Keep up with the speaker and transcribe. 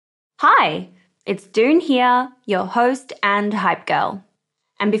Hi, it's Doon here, your host and hype girl.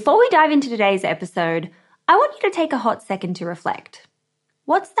 And before we dive into today's episode, I want you to take a hot second to reflect.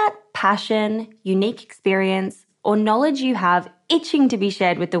 What's that passion, unique experience, or knowledge you have itching to be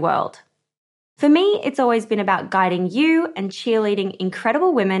shared with the world? For me, it's always been about guiding you and cheerleading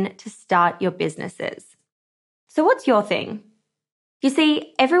incredible women to start your businesses. So what's your thing? You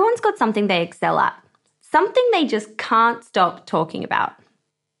see, everyone's got something they excel at, something they just can't stop talking about.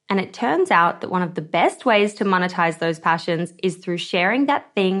 And it turns out that one of the best ways to monetize those passions is through sharing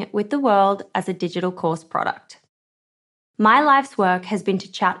that thing with the world as a digital course product. My life's work has been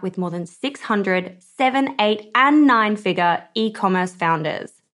to chat with more than 600 7, 8, and 9-figure e-commerce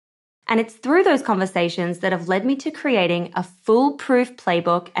founders. And it's through those conversations that have led me to creating a foolproof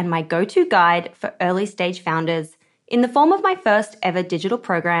playbook and my go-to guide for early-stage founders in the form of my first ever digital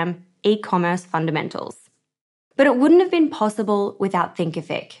program, E-commerce Fundamentals. But it wouldn't have been possible without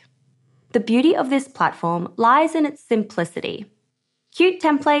Thinkific. The beauty of this platform lies in its simplicity. Cute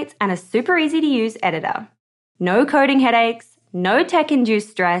templates and a super easy to use editor. No coding headaches, no tech-induced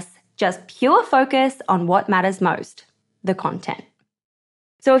stress, just pure focus on what matters most, the content.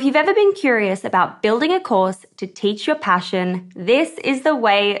 So if you've ever been curious about building a course to teach your passion, this is the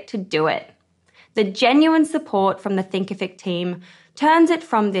way to do it. The genuine support from the Thinkific team turns it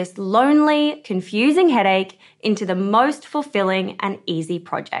from this lonely, confusing headache into the most fulfilling and easy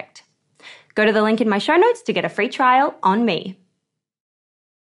project. Go to the link in my show notes to get a free trial on me.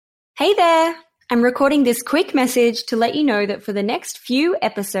 Hey there! I'm recording this quick message to let you know that for the next few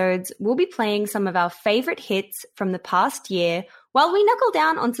episodes, we'll be playing some of our favorite hits from the past year while we knuckle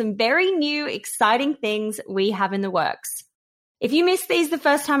down on some very new, exciting things we have in the works. If you missed these the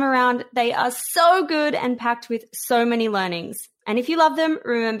first time around, they are so good and packed with so many learnings. And if you love them,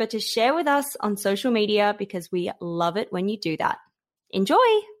 remember to share with us on social media because we love it when you do that. Enjoy!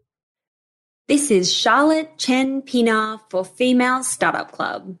 This is Charlotte, Chen, Pienaar for Female Startup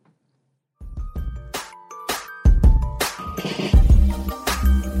Club.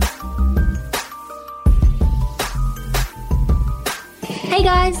 Hey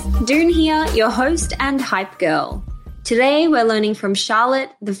guys, Doon here, your host and hype girl. Today, we're learning from Charlotte,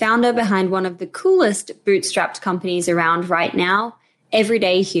 the founder behind one of the coolest bootstrapped companies around right now,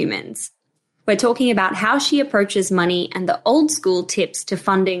 Everyday Humans. We're talking about how she approaches money and the old school tips to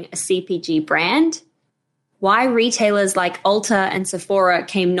funding a CPG brand, why retailers like Ultra and Sephora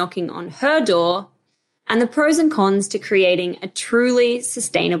came knocking on her door, and the pros and cons to creating a truly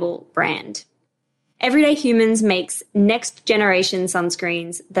sustainable brand. Everyday Humans makes next-generation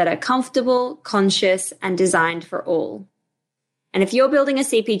sunscreens that are comfortable, conscious, and designed for all. And if you're building a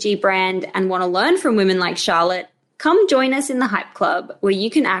CPG brand and want to learn from women like Charlotte, come join us in the Hype Club, where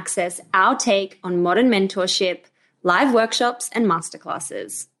you can access our take on modern mentorship, live workshops, and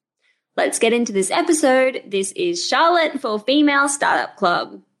masterclasses. Let's get into this episode. This is Charlotte for Female Startup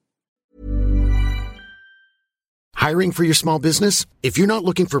Club. Hiring for your small business? If you're not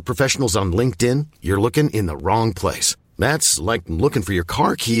looking for professionals on LinkedIn, you're looking in the wrong place. That's like looking for your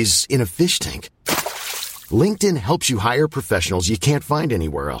car keys in a fish tank. LinkedIn helps you hire professionals you can't find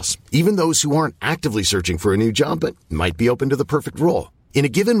anywhere else, even those who aren't actively searching for a new job but might be open to the perfect role. In a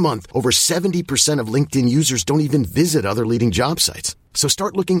given month, over 70% of LinkedIn users don't even visit other leading job sites. So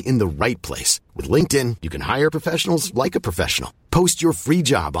start looking in the right place. With LinkedIn, you can hire professionals like a professional. Post your free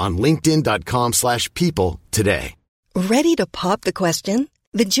job on linkedin.com/people today. Ready to pop the question?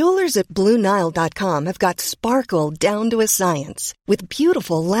 The jewelers at BlueNile.com have got sparkle down to a science with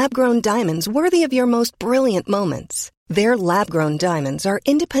beautiful lab-grown diamonds worthy of your most brilliant moments. Their lab-grown diamonds are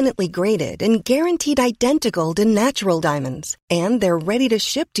independently graded and guaranteed identical to natural diamonds, and they're ready to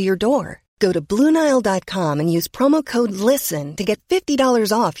ship to your door. Go to BlueNile.com and use promo code LISTEN to get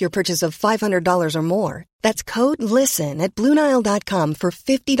 $50 off your purchase of $500 or more. That's code LISTEN at BlueNile.com for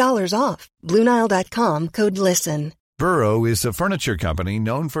 $50 off. BlueNile.com, code LISTEN. Burrow is a furniture company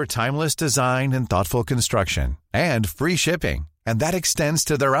known for timeless design and thoughtful construction, and free shipping, and that extends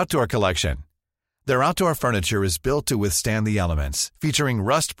to their outdoor collection. Their outdoor furniture is built to withstand the elements, featuring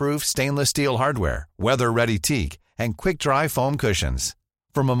rust-proof stainless steel hardware, weather-ready teak, and quick-dry foam cushions.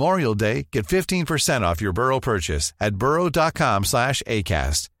 For Memorial Day, get 15% off your Burrow purchase at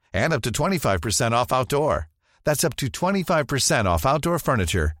burrow.com/ACAST, and up to 25% off outdoor. That's up to 25% off outdoor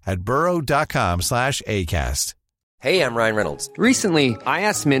furniture at burrow.com/ACAST. Hey, I'm Ryan Reynolds. Recently, I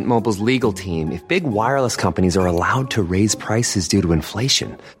asked Mint Mobile's legal team if big wireless companies are allowed to raise prices due to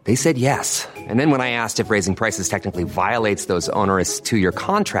inflation. They said yes. And then when I asked if raising prices technically violates those onerous two-year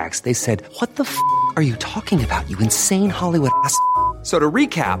contracts, they said, "What the f*** are you talking about, you insane Hollywood ass f- So to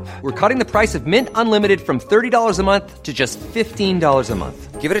recap, we're cutting the price of Mint Unlimited from $30 a month to just $15 a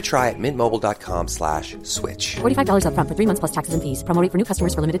month. Give it a try at mintmobile.com/switch. $45 up front for 3 months plus taxes and fees. Promo rate for new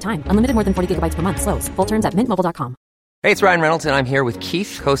customers for limited time. Unlimited more than 40 gigabytes per month. Slows full terms at mintmobile.com. Hey, it's Ryan Reynolds, and I'm here with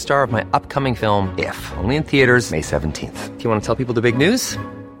Keith, co-star of my upcoming film, If, only in theaters May 17th. Do you want to tell people the big news?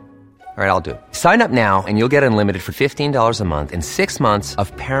 All right, I'll do it. Sign up now and you'll get unlimited for $15 a month and 6 months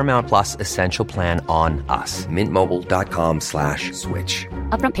of Paramount Plus Essential Plan on us. mintmobile.com/switch.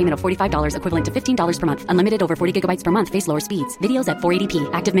 Upfront payment of $45 equivalent to $15 per month. Unlimited over 40 gigabytes per month. Face lower speeds. Videos at 480p.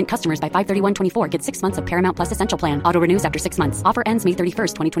 Active Mint customers by 531.24 get 6 months of Paramount Plus Essential Plan. Auto renews after 6 months. Offer ends May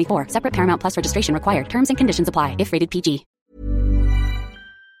 31st, 2024. Separate Paramount Plus registration required. Terms and conditions apply if rated PG.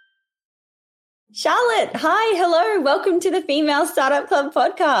 Charlotte, hi, hello. Welcome to the Female Startup Club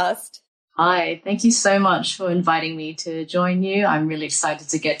podcast. Hi, thank you so much for inviting me to join you. I'm really excited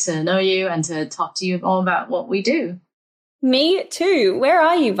to get to know you and to talk to you all about what we do. Me too. Where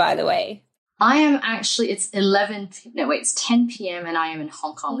are you, by the way? I am actually, it's 10 p.m. and I am in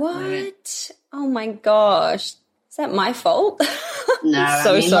Hong Kong. What? Oh my gosh. Is that my fault? No, I'm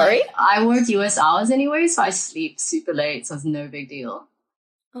so sorry. Like, I work US hours anyway, so I sleep super late, so it's no big deal.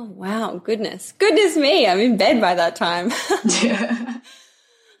 Oh, wow. Goodness me. I'm in bed by that time.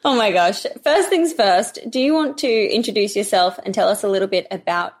 Oh my gosh. First things first, do you want to introduce yourself and tell us a little bit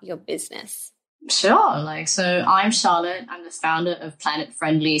about your business? Sure. So I'm Charlotte. I'm the founder of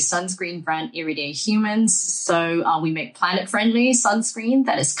planet-friendly sunscreen brand Everyday Humans. So we make planet-friendly sunscreen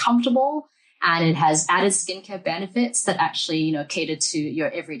that is comfortable and it has added skincare benefits that actually, cater to your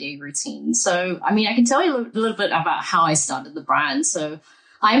everyday routine. So, I can tell you a little bit about how I started the brand. So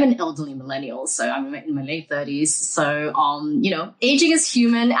I'm an elderly millennial, so I'm in my late 30s. So, aging is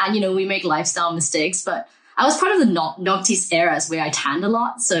human and, we make lifestyle mistakes, but I was part of the noughties eras where I tanned a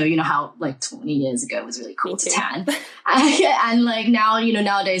lot. So, how 20 years ago it was really cool to tan. And now,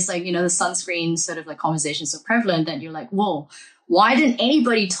 nowadays, the sunscreen sort of conversation is so prevalent that you're like, whoa, why didn't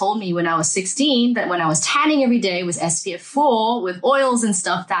anybody told me when I was 16 that when I was tanning every day with SPF 4 with oils and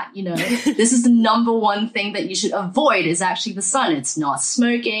stuff that, this is the number one thing that you should avoid is actually the sun. It's not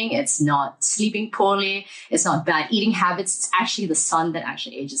smoking. It's not sleeping poorly. It's not bad eating habits. It's actually the sun that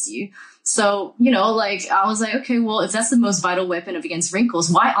actually ages you. So, I was like, okay, well, if that's the most vital weapon against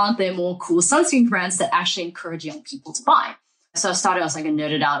wrinkles, why aren't there more cool sunscreen brands that actually encourage young people to buy? So I was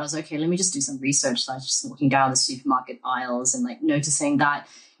nerded out. I was like, okay, let me just do some research. So I was just walking down the supermarket aisles and noticing that,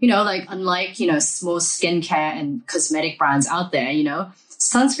 unlike, most skincare and cosmetic brands out there,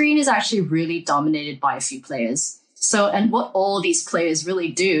 sunscreen is actually really dominated by a few players. So, and what all these players really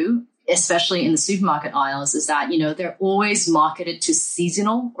do, especially in the supermarket aisles, is that, they're always marketed to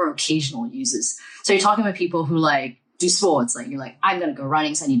seasonal or occasional users. So you're talking about people who do sports, you're like, I'm going to go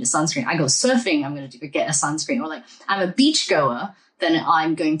running, so I need a sunscreen. I go surfing, I'm going to get a sunscreen. Or I'm a beach goer, then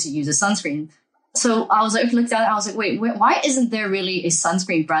I'm going to use a sunscreen. So I was looked at it, I was like, wait, why isn't there really a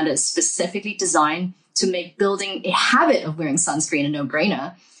sunscreen brand that's specifically designed to make building a habit of wearing sunscreen a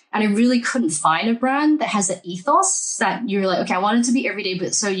no-brainer? And I really couldn't find a brand that has an ethos that you're like, okay, I want it to be everyday,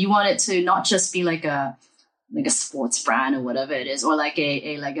 but so you want it to not just be like a sports brand or whatever it is, or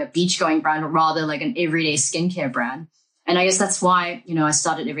a beach going brand, or rather an everyday skincare brand. And I guess that's why, I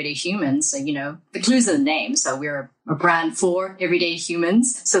started Everyday Humans. So, the clue's in the name. So we're a brand for everyday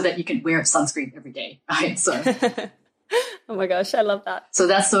humans so that you can wear sunscreen every day. Right. So. Oh my gosh, I love that. So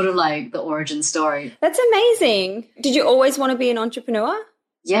that's sort of the origin story. That's amazing. Did you always want to be an entrepreneur?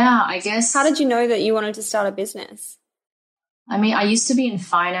 Yeah, I guess. How did you know that you wanted to start a business? I used to be in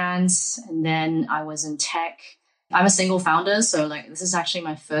finance and then I was in tech. I'm a single founder. So this is actually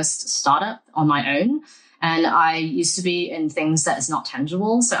my first startup on my own. And I used to be in things that is not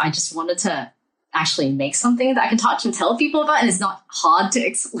tangible. So I just wanted to actually make something that I can touch and tell people about. And it's not hard to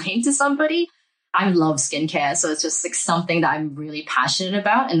explain to somebody. I love skincare. So it's just something that I'm really passionate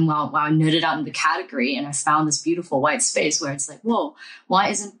about. And while I nerded out in the category and I found this beautiful white space where it's whoa, why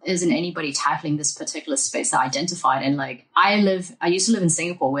isn't anybody tackling this particular space that I identified? And I used to live in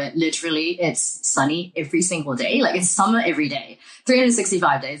Singapore where literally it's sunny every single day. It's summer every day,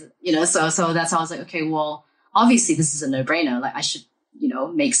 365 days, so that's how I was like, okay, well, obviously this is a no-brainer. I should,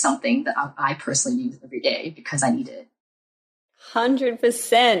 make something that I personally use every day because I need it.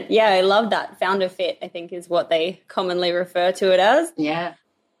 100%. Yeah, I love that. Founder fit, I think, is what they commonly refer to it as. Yeah.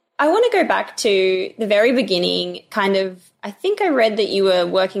 I want to go back to the very beginning, I think I read that you were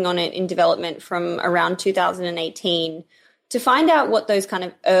working on it in development from around 2018 to find out what those kind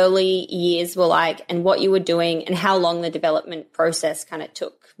of early years were like and what you were doing and how long the development process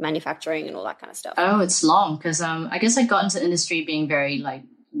took, manufacturing and all that kind of stuff. Oh, it's long because I guess I got into the industry being very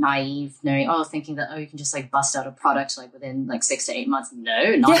naive, thinking that, you can just like bust out a product like within like 6 to 8 months.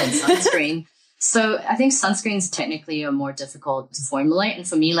 No, not in sunscreen. So I think sunscreens technically are more difficult to formulate. And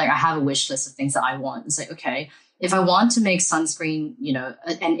for me, like I have a wish list of things that I want. It's like, okay, if I want to make sunscreen,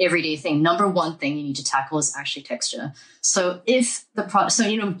 an everyday thing, number one thing you need to tackle is actually texture. So if the product,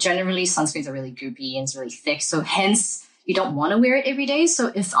 generally sunscreens are really goopy and it's really thick. So hence you don't want to wear it every day.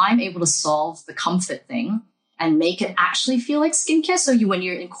 So if I'm able to solve the comfort thing and make it actually feel like skincare. So when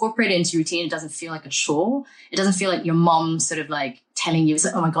you're incorporated into your routine, it doesn't feel like a chore. It doesn't feel like your mom sort of like telling you,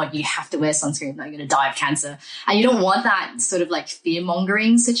 oh my God, you have to wear sunscreen, you're going to die of cancer. And you don't want that sort of like fear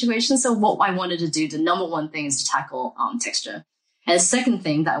mongering situation. So what I wanted to do, the number one thing is to tackle texture. And the second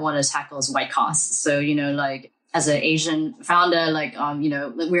thing that I wanted to tackle is white cast. So, like as an Asian founder,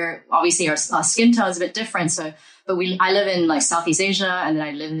 we're obviously our skin tone is a bit different. So, but I live in like Southeast Asia and then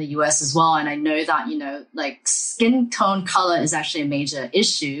I live in the US as well. And I know that, like skin tone color is actually a major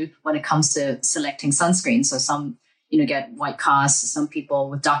issue when it comes to selecting sunscreen. So some, get white cast. Some people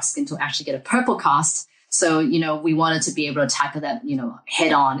with dark skin to actually get a purple cast. So, we wanted to be able to tackle that,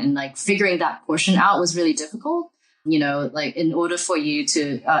 head on, and like figuring that portion out was really difficult. Like in order for you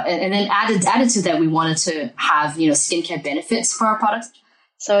to, and then added to that, we wanted to have, skincare benefits for our products.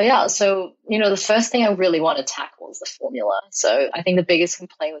 So the first thing I really want to tackle is the formula. So I think the biggest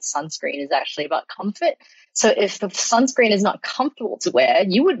complaint with sunscreen is actually about comfort. So if the sunscreen is not comfortable to wear,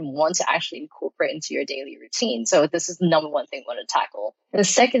 you wouldn't want to actually incorporate into your daily routine. So this is the number one thing we want to tackle. And the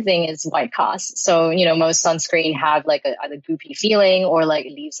second thing is white cast. So, most sunscreen have like either goopy feeling or like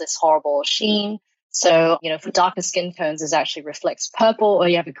it leaves this horrible sheen. So, for darker skin tones, it actually reflects purple or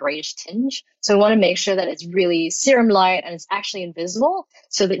you have a grayish tinge. So we want to make sure that it's really serum light and it's actually invisible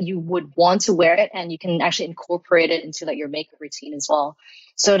so that you would want to wear it and you can actually incorporate it into like your makeup routine as well.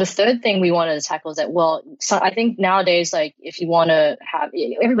 So the third thing we wanted to tackle is that, I think nowadays, like if you want to have,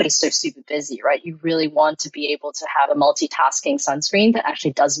 everybody's so super busy, right? You really want to be able to have a multitasking sunscreen that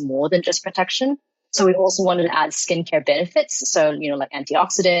actually does more than just protection. So we also wanted to add skincare benefits. So, like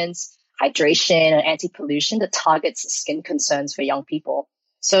antioxidants, hydration and anti-pollution that targets skin concerns for young people.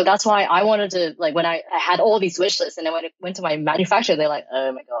 So that's why I wanted to, like, when I had all these wish lists and then when I went to my manufacturer, they're like,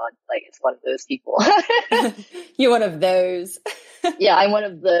 oh my God, like it's one of those people. You're one of those. Yeah, I'm one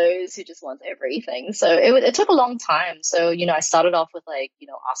of those who just wants everything. So it took a long time. So, I started off with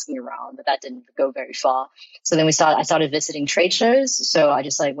asking around, but that didn't go very far. So then I started visiting trade shows. So I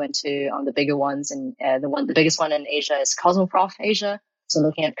just went to the bigger ones, and the biggest one in Asia is Cosmoprof Asia. So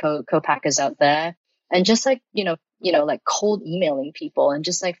looking at co-packers out there and just like cold emailing people and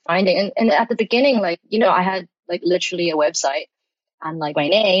just like finding, and at the beginning, I had like literally a website and like my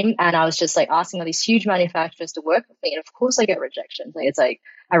name, and I was just like asking all these huge manufacturers to work with me. And of course I get rejections. Like, it's like,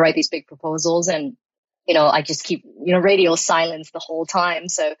 I write these big proposals and, I just keep, radio silence the whole time.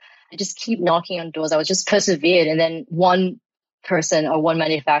 So I just keep knocking on doors. I was just persevered. And then one person or one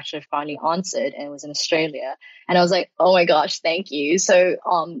manufacturer finally answered, and it was in Australia. And I was like, oh my gosh, thank you. So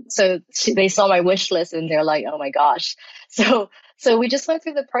they saw my wish list and they're like, oh my gosh. So we just went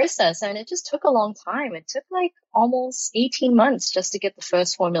through the process, and it just took a long time. It took like almost 18 months just to get the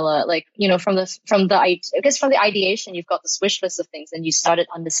first formula. Like, from the ideation, you've got this wish list of things, and you started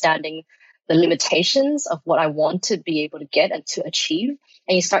understanding the limitations of what I want to be able to get and to achieve.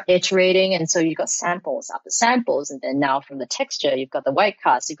 And you start iterating. And so you've got samples after samples. And then now from the texture, you've got the white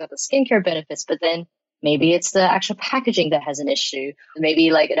cast, you've got the skincare benefits, but then maybe it's the actual packaging that has an issue.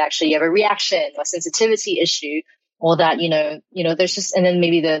 Maybe like it actually you have a reaction or sensitivity issue, or that, there's just, and then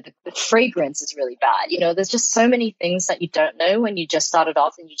maybe the fragrance is really bad. There's just so many things that you don't know when you just started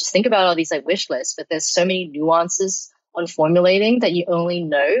off, and you just think about all these like wish lists, but there's so many nuances on formulating that you only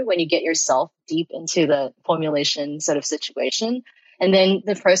know when you get yourself deep into the formulation sort of situation. And then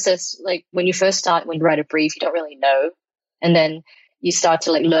the process, like when you write a brief, you don't really know. And then you start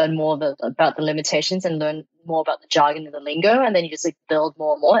to like learn more about the limitations and learn more about the jargon and the lingo. And then you just like build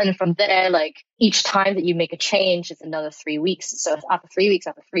more and more. And from there, like each time that you make a change, it's another 3 weeks. So after 3 weeks,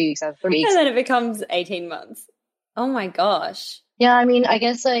 after 3 weeks, after 3 weeks. And then it becomes 18 months. Oh my gosh. Yeah, I mean, I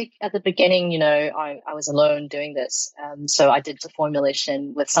guess like at the beginning, I was alone doing this. So I did the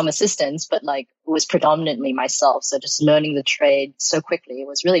formulation with some assistance, but like it was predominantly myself. So just learning the trade so quickly, it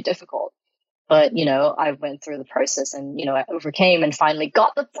was really difficult. But, I went through the process and, I overcame and finally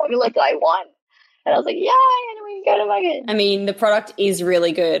got the formula that I want. And I was like, yeah, and we can go to market. I mean, the product is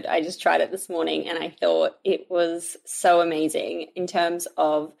really good. I just tried it this morning and I thought it was so amazing in terms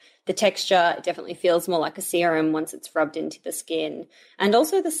of the texture. It definitely feels more like a serum once it's rubbed into the skin. And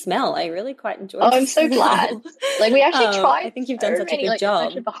also the smell. I really quite enjoyed it. I'm so glad. Like we actually tried. I think you've done such a good job.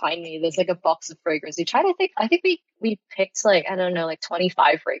 Actually behind me, there's like a box of fragrance. We tried, I think we picked like, I don't know, like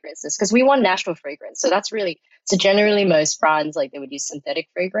 25 fragrances because we want natural fragrance. So that's really, so generally most brands, like they would use synthetic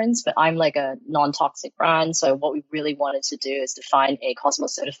fragrance, but I'm like a non-toxic brand. So what we really wanted to do is to find a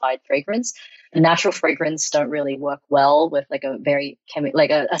Cosmos certified fragrance. The natural fragrance don't really work well with like a very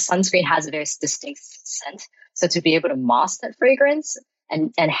a sunscreen has a very distinct scent. So to be able to mask that fragrance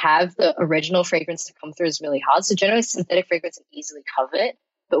and have the original fragrance to come through is really hard. So generally synthetic fragrance can easily cover it.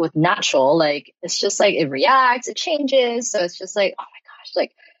 But with natural, like it's just like it reacts, it changes. So it's just like, oh my gosh,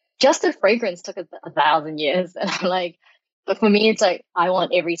 like just the fragrance took 1,000 years. And I'm like, but for me, it's like I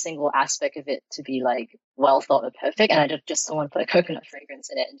want every single aspect of it to be like well thought and perfect. And I just don't want to put a coconut fragrance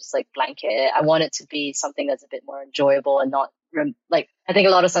in it and just like blanket it. I want it to be something that's a bit more enjoyable and not like I think a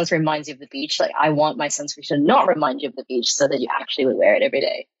lot of sunscreen reminds you of the beach. Like I want my sunscreen to not remind you of the beach so that you actually would wear it every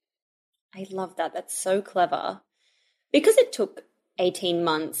day. I love that. That's so clever. Because it took 18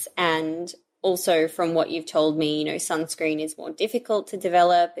 months and also from what you've told me, you know, sunscreen is more difficult to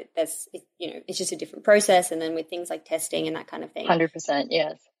develop. It's just a different process. And then with things like testing and that kind of thing. 100%,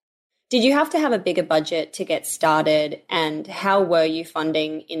 yes. Did you have to have a bigger budget to get started? And how were you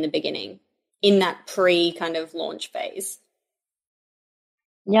funding in the beginning, in that kind of launch phase?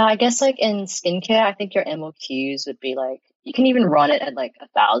 Yeah, I guess like in skincare, I think your MOQs would be like, you can even run it at like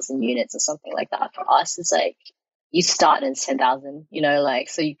 1,000 units or something like that. For us, it's like, you start in 10,000, you know, like,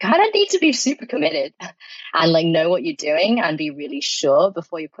 so you kind of need to be super committed and like know what you're doing and be really sure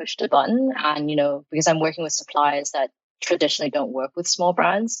before you push the button. And, you know, because I'm working with suppliers that traditionally don't work with small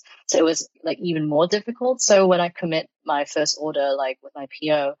brands. So it was like even more difficult. So when I commit my first order, like with my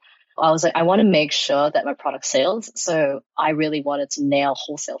PO, I was like, I want to make sure that my product sells. So I really wanted to nail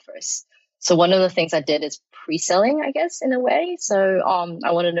wholesale first. So one of the things I did is pre-selling, I guess, in a way. So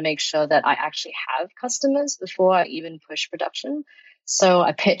I wanted to make sure that I actually have customers before I even push production. So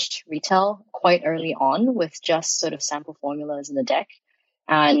I pitched retail quite early on with just sort of sample formulas in the deck.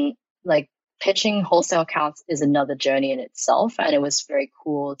 And like pitching wholesale accounts is another journey in itself. And it was very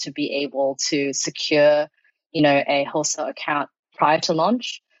cool to be able to secure, you know, a wholesale account prior to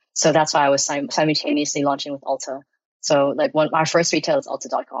launch. So that's why I was simultaneously launching with Ulta. So like my first retail is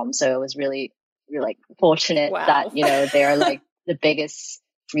Ulta.com. So it was really like fortunate that, you know, they're like the biggest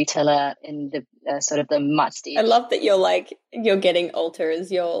retailer in the sort of the mud stage. I love that you're getting Ulta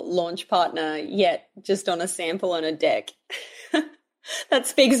as your launch partner, yet just on a sample on a deck. That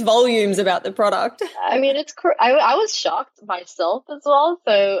speaks volumes about the product. I mean, I was shocked myself as well.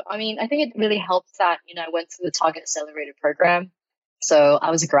 So, I mean, I think it really helps that, you know, I went through the Target Accelerator program. So I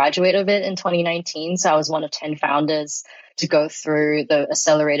was a graduate of it in 2019. So I was one of 10 founders to go through the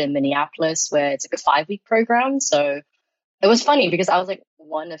Accelerator in Minneapolis, where it's like a 5-week program. So it was funny because I was like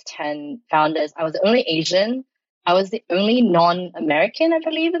one of 10 founders. I was the only Asian. I was the only non-American, I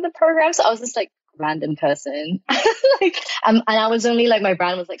believe, in the program. So I was just like random person. And I was only like, my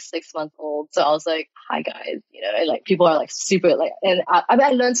brand was like 6 months old. So I was like, hi guys, you know, and like people are like super like, and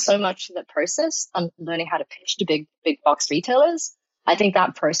I learned so much in the process on learning how to pitch to big box retailers. I think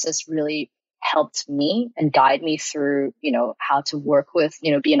that process really helped me and guide me through, you know, how to work with,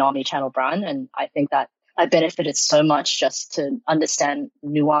 you know, be an omni-channel brand. And I think that I benefited so much just to understand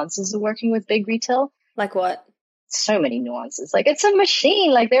nuances of working with big retail. Like what? So many nuances. Like it's a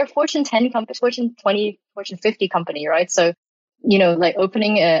machine. Like they're a Fortune 10 company, Fortune 20, Fortune 50 company, right? So, you know, like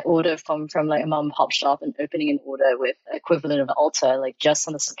opening an order from like a mom and pop shop and opening an order with equivalent of Ulta, like just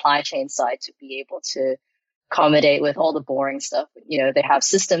on the supply chain side to be able to accommodate with all the boring stuff. You know, they have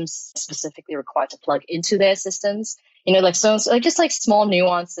systems specifically required to plug into their systems. You know, like so like just like small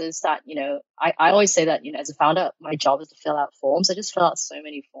nuances that, you know, I always say that, you know, as a founder, my job is to fill out forms. I just fill out so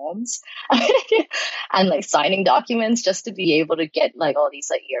many forms and like signing documents just to be able to get like all these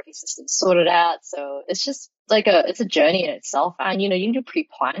like ERP systems sorted out. So it's just like it's a journey in itself. And, you know, you need to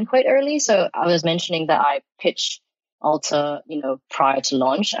pre-plan quite early. So I was mentioning that I pitched Ulta, you know, prior to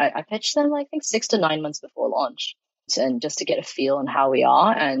launch. I pitched them, I think 6 to 9 months before launch, and just to get a feel on how we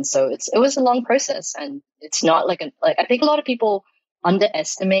are. And so it was a long process, and it's not like I think a lot of people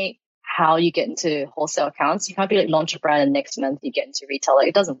underestimate how you get into wholesale accounts. You can't be like launch a brand and next month you get into retail. Like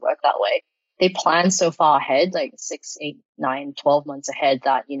it doesn't work that way. They plan so far ahead, like 6, 8, 9, 12 months ahead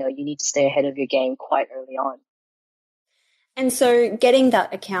that, you know, you need to stay ahead of your game quite early on. And so getting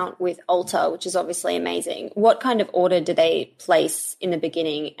that account with Ulta, which is obviously amazing, what kind of order do they place in the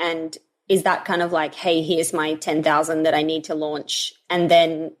beginning? And is that kind of like, hey, here's my 10,000 that I need to launch, and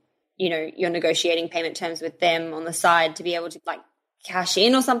then, you know, you're negotiating payment terms with them on the side to be able to like cash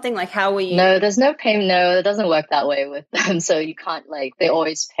in or something? Like, how were you? No, there's no payment. No, it doesn't work that way with them. So you can't, like, they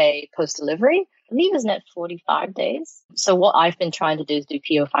always pay post delivery. I believe it's net 45 days. So what I've been trying to do is do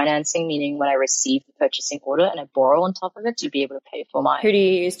PO financing, meaning when I receive the purchasing order and I borrow on top of it to be able to pay for my. Who do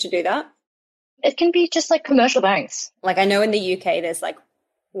you use to do that? It can be just like commercial banks. Like, I know in the UK there's like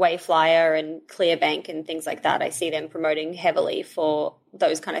Wayflyer and Clearbank and things like that. I see them promoting heavily for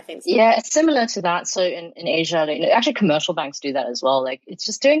those kind of things. Yeah, it's similar to that. So in Asia, you know, actually commercial banks do that as well. Like, it's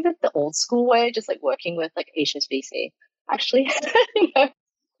just doing the old school way, just like working with like HSBC. Actually, you know,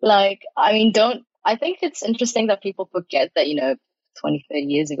 like, I mean, I think it's interesting that people forget that, you know, 20, 30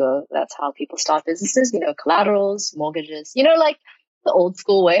 years ago, that's how people start businesses, you know, collaterals, mortgages, you know, like the old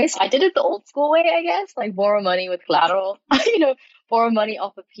school way. So I did it the old school way, I guess, like borrow money with collateral, you know, borrow money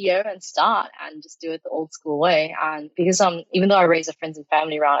off a PO and start and just do it the old school way. And because even though I raise a friends and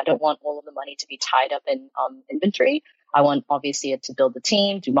family round, I don't want all of the money to be tied up in inventory. I want obviously it to build the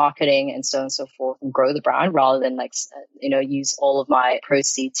team, do marketing and so on and so forth, and grow the brand rather than like, you know, use all of my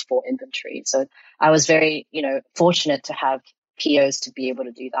proceeds for inventory. So I was very, you know, fortunate to have POs to be able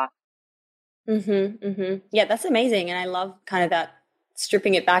to do that. Yeah, that's amazing. And I love kind of that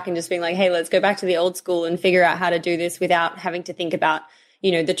stripping it back and just being like, hey, let's go back to the old school and figure out how to do this without having to think about,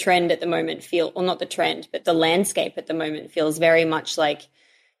 you know, the trend at the moment or not the trend, but the landscape at the moment feels very much like,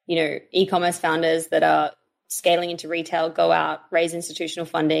 you know, e-commerce founders that are scaling into retail, go out, raise institutional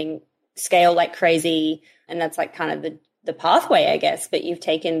funding, scale like crazy. And that's like kind of the pathway, I guess. But you've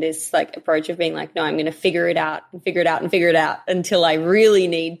taken this like approach of being like, no, I'm going to figure it out and figure it out and figure it out until I really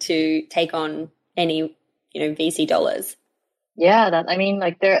need to take on any, you know, VC dollars. Yeah, I mean,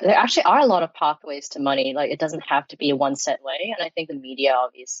 like there actually are a lot of pathways to money. Like, it doesn't have to be a one set way. And I think the media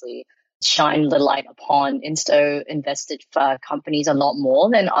obviously shine the light upon insto invested companies a lot more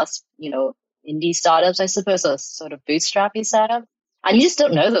than us, you know, indie startups, I suppose, or sort of bootstrappy startup. And you just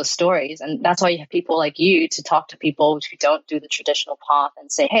don't know those stories. And that's why you have people like you to talk to people who don't do the traditional path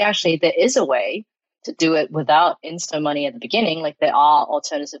and say, hey, actually, there is a way to do it without insta money at the beginning. Like, there are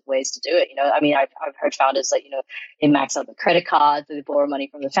alternative ways to do it. You know, I mean, I've heard founders that, you know, they max out the credit card, they borrow money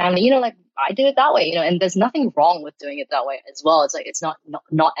from the family, you know, like I do it that way, you know, and there's nothing wrong with doing it that way as well. It's like, it's not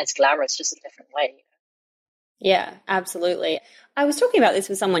as glamorous, just a different way. Yeah, absolutely. I was talking about this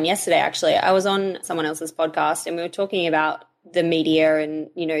with someone yesterday, actually. I was on someone else's podcast and we were talking about the media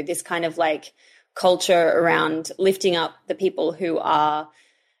and, you know, this kind of like culture around lifting up the people who are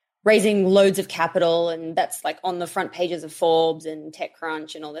raising loads of capital, and that's like on the front pages of Forbes and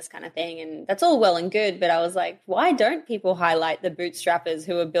TechCrunch and all this kind of thing. And that's all well and good, but I was like, why don't people highlight the bootstrappers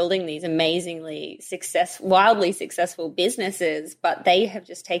who are building these amazingly wildly successful businesses, but they have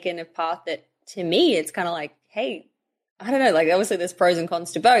just taken a path that, to me, it's kind of like, hey, I don't know, like obviously there's pros and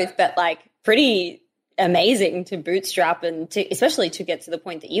cons to both, but like pretty amazing to bootstrap and to, especially to get to the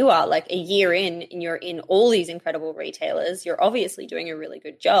point that you are like a year in and you're in all these incredible retailers. You're obviously doing a really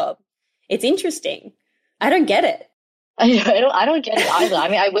good job. It's interesting. I don't get it. I don't get it either. I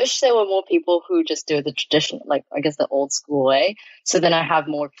mean, I wish there were more people who just do it the traditional, like I guess the old school way. So then I have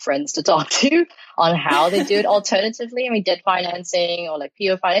more friends to talk to on how they do it alternatively. I mean, debt financing or like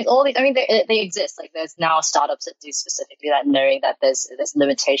PO finance, all these. I mean, they exist. Like, there's now startups that do specifically that, knowing that there's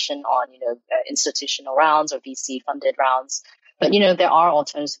limitation on, you know, institutional rounds or VC funded rounds. But, you know, there are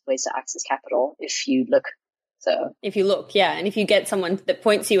alternative ways to access capital if you look. So if you look, yeah, and if you get someone that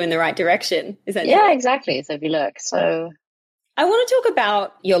points you in the right direction, essentially. Yeah, exactly. So if you look, so I want to talk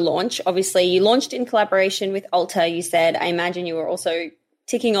about your launch. Obviously, you launched in collaboration with Ulta. You said, I imagine you were also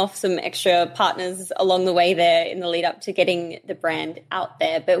ticking off some extra partners along the way there in the lead up to getting the brand out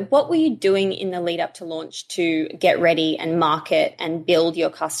there. But what were you doing in the lead up to launch to get ready and market and build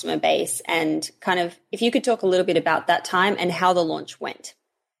your customer base? And kind of, if you could talk a little bit about that time and how the launch went.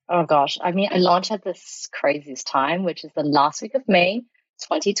 Oh gosh, I mean, I launched at this craziest time, which is the last week of May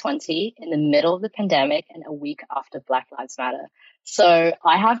 2020, in the middle of the pandemic and a week after Black Lives Matter. So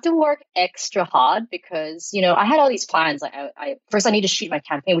I have to work extra hard because, you know, I had all these plans. Like, first I need to shoot my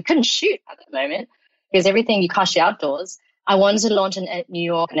campaign. We couldn't shoot at that moment because everything, you can't shoot outdoors. I wanted to launch in New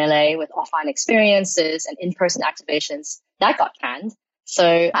York and LA with offline experiences and in-person activations. That got canned.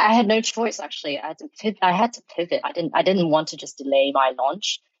 So I had no choice, actually. I had to pivot. I didn't want to just delay my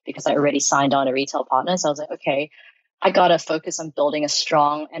launch because I already signed on a retail partner. So I was like, okay, I got to focus on building a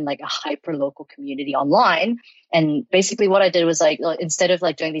strong and like a hyper local community online. And basically what I did was like, instead of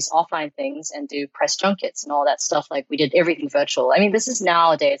like doing these offline things and do press junkets and all that stuff, like we did everything virtual. I mean, this is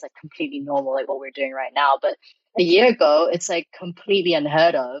nowadays like completely normal, like what we're doing right now. But a year ago, it's like completely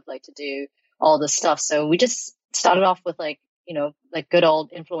unheard of, like to do all this stuff. So we just started off with like, like good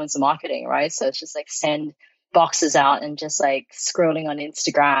old influencer marketing, right? So it's just like send boxes out and just like scrolling on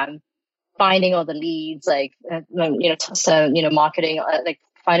Instagram, finding all the leads, like, marketing, like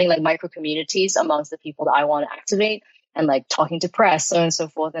finding like micro communities amongst the people that I want to activate and like talking to press, so on and so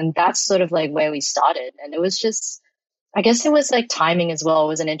forth. And that's sort of like where we started. And it was just, I guess it was like timing as well. It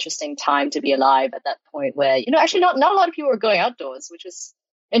was an interesting time to be alive at that point where, actually not a lot of people were going outdoors, which was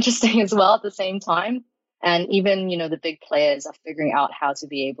interesting as well at the same time. And even, the big players are figuring out how to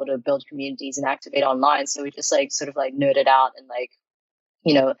be able to build communities and activate online. So we just like sort of like nerded out and like,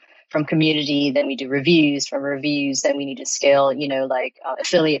 from community, then we do reviews, from reviews, then we need to scale,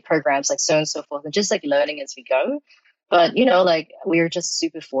 affiliate programs, like so on and so forth, and just like learning as we go. But, like we were just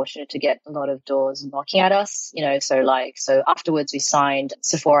super fortunate to get a lot of doors knocking at us, so afterwards we signed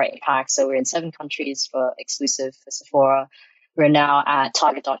Sephora APAC. So we're in 7 countries for exclusive for Sephora. We're now at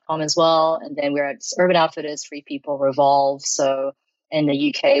Target.com as well. And then we're at Urban Outfitters, Free People, Revolve. So in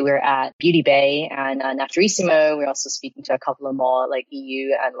the UK, we're at Beauty Bay and Naturissimo. We're also speaking to a couple of more like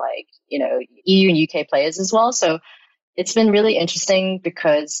EU and like, EU and UK players as well. So it's been really interesting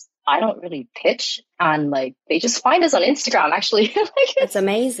because I don't really pitch and like they just find us on Instagram actually. That's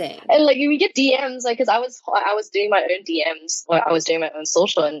amazing. And like we get DMs, like, cause I was doing my own DMs, or I was doing my own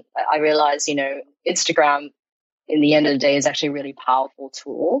social, and I realized, Instagram in the end of the day is actually a really powerful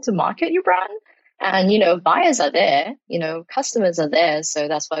tool to market your brand. And, buyers are there, customers are there. So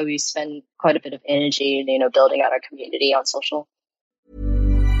that's why we spend quite a bit of energy, building out our community on social.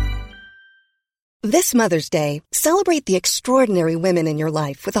 This Mother's Day, celebrate the extraordinary women in your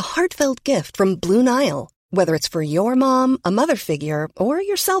life with a heartfelt gift from Blue Nile. Whether it's for your mom, a mother figure, or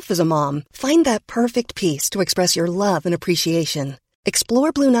yourself as a mom, find that perfect piece to express your love and appreciation.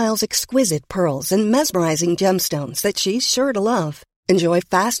 Explore Blue Nile's exquisite pearls and mesmerizing gemstones that she's sure to love. Enjoy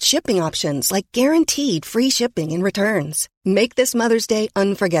fast shipping options like guaranteed free shipping and returns. Make this Mother's Day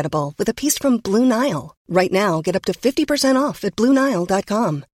unforgettable with a piece from Blue Nile. Right now, get up to 50% off at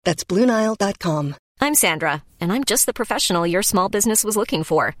BlueNile.com. That's BlueNile.com. I'm Sandra, and I'm just the professional your small business was looking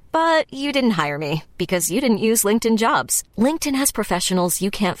for. But you didn't hire me because you didn't use LinkedIn Jobs. LinkedIn has professionals you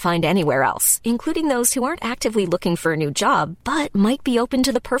can't find anywhere else, including those who aren't actively looking for a new job, but might be open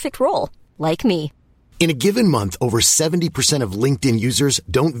to the perfect role, like me. In a given month, over 70% of LinkedIn users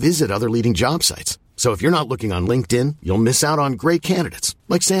don't visit other leading job sites. So if you're not looking on LinkedIn, you'll miss out on great candidates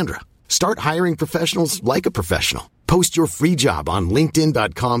like Sandra. Start hiring professionals like a professional. Post your free job on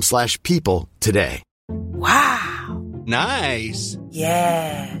linkedin.com/people today. Wow. Nice.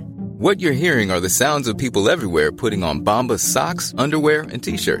 Yeah. What you're hearing are the sounds of people everywhere putting on Bombas socks, underwear, and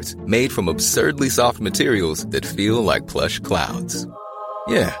T-shirts made from absurdly soft materials that feel like plush clouds.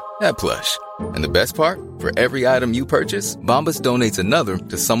 Yeah, that plush. And the best part? For every item you purchase, Bombas donates another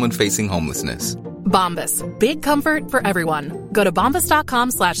to someone facing homelessness. Bombas. Big comfort for everyone. Go to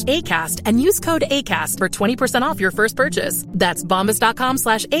bombas.com/ACAST and use code ACAST for 20% off your first purchase. That's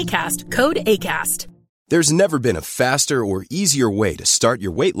bombas.com/ACAST. Code ACAST. There's never been a faster or easier way to start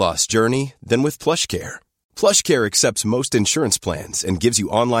your weight loss journey than with PlushCare. PlushCare accepts most insurance plans and gives you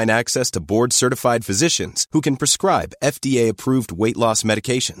online access to board-certified physicians who can prescribe FDA-approved weight loss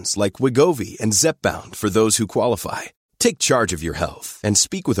medications like Wegovy and Zepbound for those who qualify. Take charge of your health and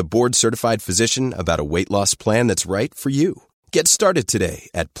speak with a board-certified physician about a weight loss plan that's right for you. Get started today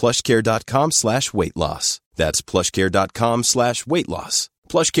at plushcare.com/weight loss. That's plushcare.com/weight loss.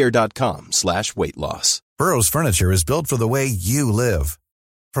 plushcare.com/weight loss. Burrow's furniture is built for the way you live.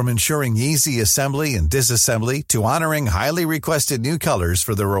 From ensuring easy assembly and disassembly to honoring highly requested new colors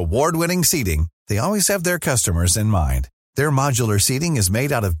for their award-winning seating, they always have their customers in mind. Their modular seating is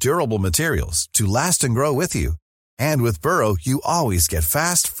made out of durable materials to last and grow with you. And with Burrow, you always get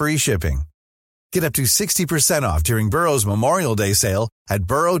fast, free shipping. Get up to 60% off during Burrow's Memorial Day sale at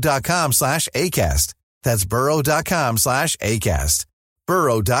burrow.com/ACAST. That's burrow.com/ACAST.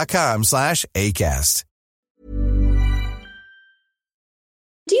 burrow.com/ACAST.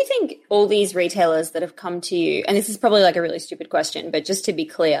 Do you think all these retailers that have come to you, and this is probably like a really stupid question, but just to be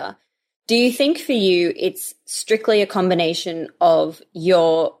clear, do you think for you it's strictly a combination of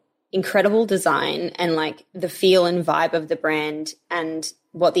your incredible design and like the feel and vibe of the brand and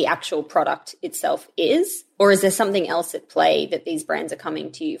what the actual product itself is? Or is there something else at play that these brands are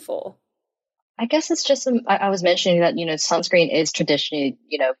coming to you for? I guess it's just, I was mentioning that, sunscreen is traditionally,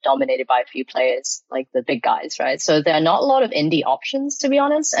 dominated by a few players, like the big guys, right? So there are not a lot of indie options, to be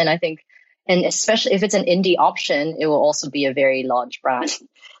honest. And I think, and especially if it's an indie option, it will also be a very large brand.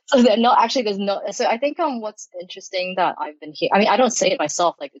 So there's no, so I think what's interesting that I've been here, I mean, I don't say it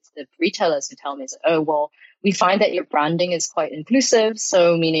myself, like it's the retailers who tell me, oh, well, we find that your branding is quite inclusive.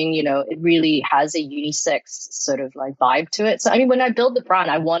 So meaning, it really has a unisex sort of like vibe to it. So, I mean, when I build the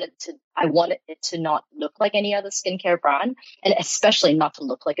brand, I wanted it to not look like any other skincare brand, and especially not to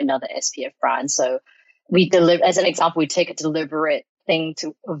look like another SPF brand. So as an example, we take a deliberate thing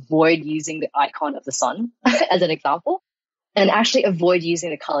to avoid using the icon of the sun as an example, and actually avoid using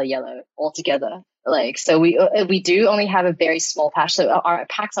the color yellow altogether. Like, so we do only have a very small patch. So our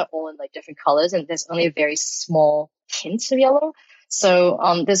packs are all in like different colors, and there's only a very small hint of yellow. So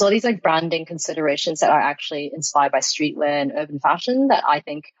there's all these like branding considerations that are actually inspired by streetwear and urban fashion that I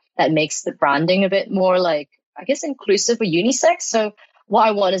think that makes the branding a bit more like, I guess, inclusive or unisex. So what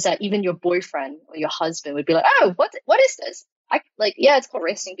I want is that even your boyfriend or your husband would be like, oh, what is this? Yeah, it's called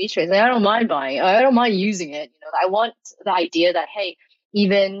Resting Beach Rays. Like, I don't mind buying it. I don't mind using it. I want the idea that, hey,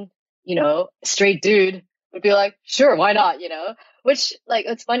 even, straight dude would be like, sure, why not? Which, like,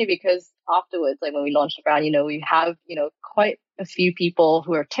 it's funny because afterwards, like when we launched the brand, we have, quite a few people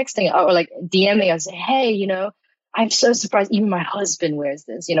who are texting or like DMing us, hey, I'm so surprised even my husband wears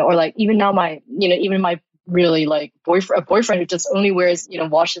this, or like even now even my really like a boyfriend who just only wears,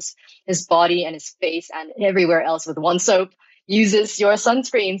 washes his body and his face and everywhere else with one soap, uses your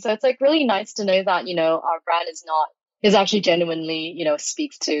sunscreen. So it's like really nice to know that, our brand is actually genuinely,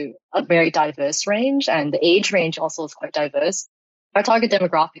 speaks to a very diverse range, and the age range also is quite diverse. Our target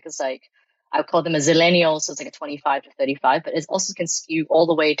demographic is like, I call them a zillennial, so it's like a 25 to 35, but it also can skew all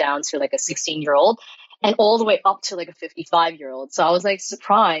the way down to like a 16-year-old and all the way up to like a 55-year-old. So I was like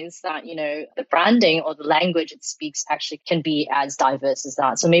surprised that, the branding or the language it speaks actually can be as diverse as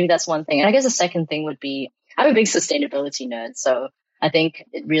that. So maybe that's one thing. And I guess the second thing would be, I'm a big sustainability nerd. So I think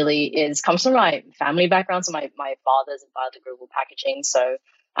it really comes from my family background. So my father's in biodegradable packaging. So,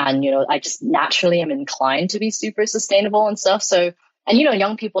 and, I just naturally am inclined to be super sustainable and stuff. So, and,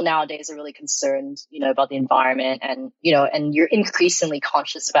 young people nowadays are really concerned, about the environment, and, and you're increasingly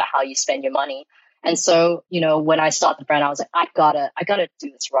conscious about how you spend your money. And so, when I started the brand, I was like, I gotta do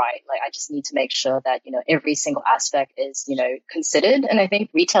this right. Like, I just need to make sure that, every single aspect is, considered. And I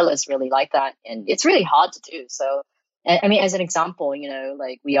think retailers really like that. And it's really hard to do. So, I mean, as an example,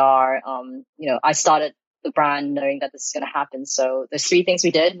 like we are, I started the brand knowing that this is going to happen. So there's 3 things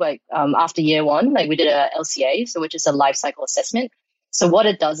we did. Like, after year 1, like we did a LCA, so which is a life cycle assessment. So what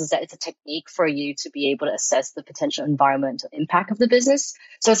it does is that it's a technique for you to be able to assess the potential environmental impact of the business.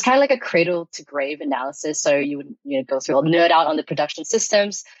 So it's kind of like a cradle to grave analysis. So you would go through, nerd out on the production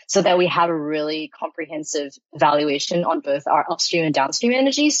systems so that we have a really comprehensive evaluation on both our upstream and downstream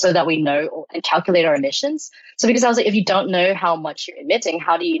energy so that we know and calculate our emissions. So because I was like, if you don't know how much you're emitting,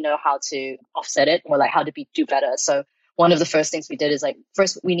 how do you know how to offset it, or like how to do better? So one of the first things we did is like,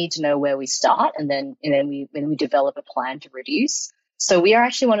 first we need to know where we start, and then we develop a plan to reduce. So we are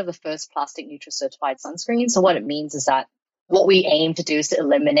actually one of the first plastic neutral certified sunscreens. So what it means is that what we aim to do is to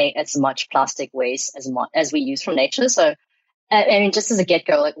eliminate as much plastic waste as we use from nature. So, I mean, just as a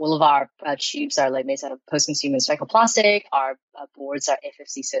get-go, like all of our tubes are like made out of post-consumer recycled plastic. Our boards are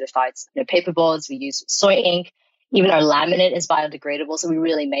FFC certified, paper boards. We use soy ink. Even our laminate is biodegradable. So we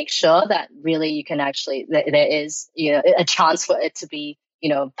really make sure that really you can actually, there is, a chance for it to be,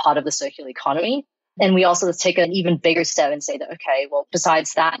 part of the circular economy. And we also take an even bigger step and say that, okay, well,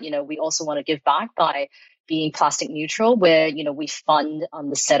 besides that, we also want to give back by being plastic neutral, where, we fund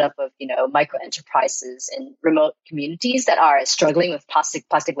the setup of, micro enterprises in remote communities that are struggling with plastic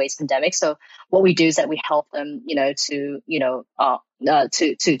waste pandemic. So what we do is that we help them, to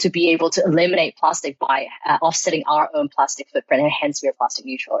be able to eliminate plastic by offsetting our own plastic footprint, and hence we are plastic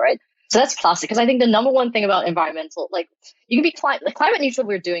neutral, right? So that's plastic, because I think the number one thing about environmental, like you can be climate neutral,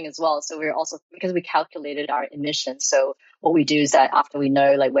 we're doing as well. So we're also, because we calculated our emissions. So what we do is that after we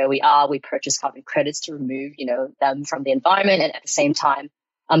know like where we are, we purchase carbon credits to remove, them from the environment. And at the same time,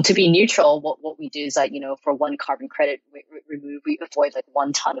 to be neutral, what we do is like, for 1 carbon credit we avoid like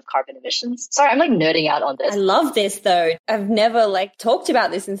 1 ton of carbon emissions. Sorry, I'm like nerding out on this. I love this though. I've never talked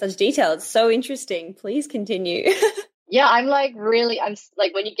about this in such detail. It's so interesting. Please continue. Yeah, I'm like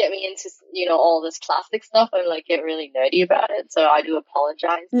when you get me into, all this plastic stuff, I'm like get really nerdy about it. So I do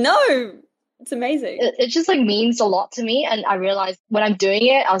apologize. No, it's amazing. It just like means a lot to me. And I realized when I'm doing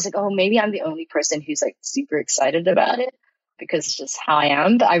it, I was like, oh, maybe I'm the only person who's like super excited about it because it's just how I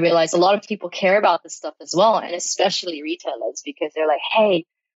am. But I realized a lot of people care about this stuff as well. And especially retailers, because they're like, hey,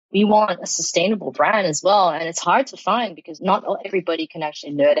 we want a sustainable brand as well. And it's hard to find because not everybody can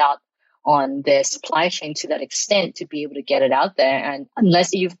actually nerd out on their supply chain to that extent to be able to get it out there. And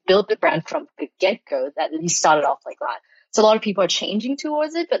unless you've built the brand from the get-go, that you started off like that. So a lot of people are changing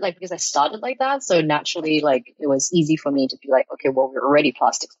towards it, but like because I started like that, so naturally like it was easy for me to be like, okay, well, we're already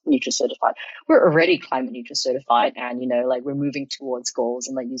plastic neutral certified, we're already climate neutral certified, and you know, like we're moving towards goals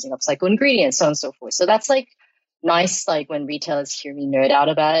and like using upcycled ingredients, so on and so forth. So that's like nice, like when retailers hear me nerd out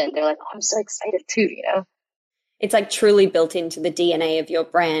about it and they're like, oh, I'm so excited too, you know? It's like truly built into the DNA of your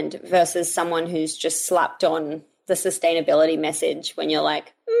brand versus someone who's just slapped on the sustainability message when you're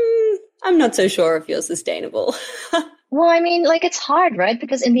like, I'm not so sure if you're sustainable. Well, I mean, like it's hard, right?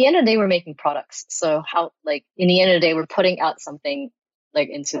 Because in the end of the day, we're making products. So how, like, in the end of the day, we're putting out something like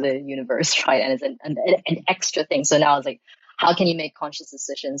into the universe, right? And it's an extra thing. So now it's like, how can you make conscious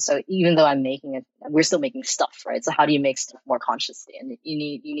decisions? So even though I'm making it, we're still making stuff, right? So how do you make stuff more consciously? And you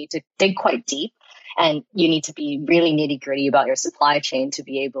need to dig quite deep, and you need to be really nitty gritty about your supply chain to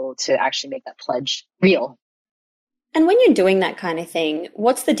be able to actually make that pledge real. And when you're doing that kind of thing,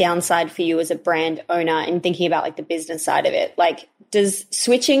 what's the downside for you as a brand owner and thinking about like the business side of it? Like, does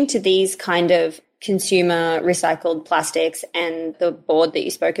switching to these kind of consumer recycled plastics and the board that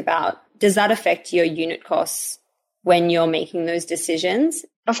you spoke about, does that affect your unit costs when you're making those decisions?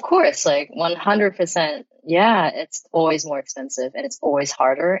 Of course, like 100%. Yeah, it's always more expensive and it's always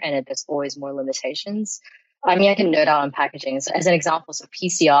harder and there's always more limitations. I mean, I can nerd out on packaging. So as an example, so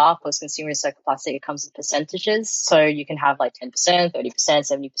PCR, post-consumer recycled plastic, it comes in percentages. So you can have like 10%,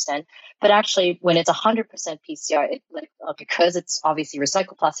 30%, 70%. But actually, when it's 100% PCR, because it's obviously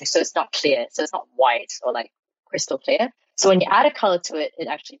recycled plastic, so it's not clear. So it's not white or like crystal clear. So when you add a color to it, it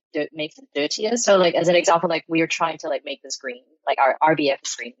actually makes it dirtier. So like as an example, like we are trying to like make this green, like our RBF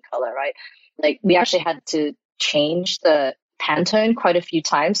is green color, right? Like we actually had to change the Pantone quite a few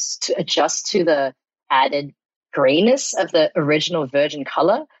times to adjust to the added grayness of the original virgin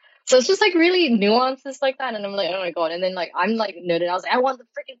color. So it's just like really nuances like that. And I'm like, oh my God. And then like, I'm like nerded. I was like, I want the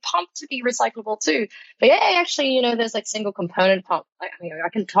freaking pump to be recyclable too. But yeah, actually, you know, there's like single component pump. I mean, I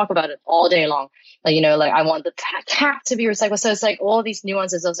can talk about it all day long. Like, you know, like I want the cap to be recyclable. So it's like all these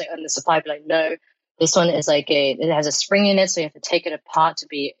nuances. I was like, on the supply, be like, no, this one is like it has a spring in it. So you have to take it apart to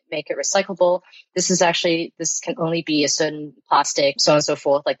make it recyclable. This can only be a certain plastic, so on and so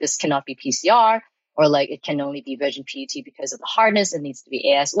forth. Like this cannot be PCR. Or like it can only be virgin PET because of the hardness. It needs to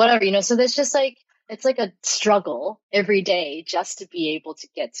be AS, whatever, you know. So there's just like, it's like a struggle every day just to be able to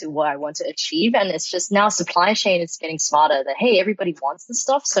get to what I want to achieve. And it's just now supply chain is getting smarter that, hey, everybody wants this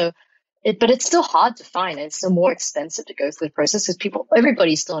stuff. So but it's still hard to find. And it's still more expensive to go through the process because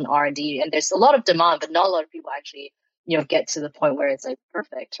everybody's still in R&D and there's a lot of demand, but not a lot of people actually, you know, get to the point where it's like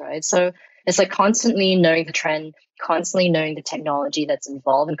perfect, right? So it's like constantly knowing the trend, constantly knowing the technology that's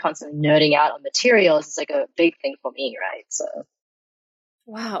involved, and constantly nerding out on materials is like a big thing for me, right? So,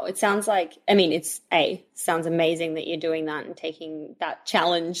 wow, it sounds like, I mean, sounds amazing that you're doing that and taking that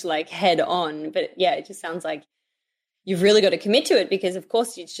challenge like head on. But yeah, it just sounds like you've really got to commit to it because, of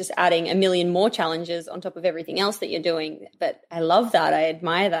course, it's just adding a million more challenges on top of everything else that you're doing. But I love that. I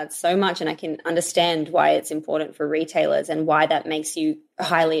admire that so much. And I can understand why it's important for retailers and why that makes you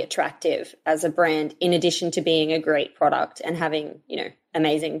highly attractive as a brand, in addition to being a great product and having, you know,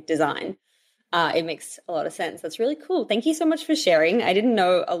 amazing design. It makes a lot of sense. That's really cool. Thank you so much for sharing. I didn't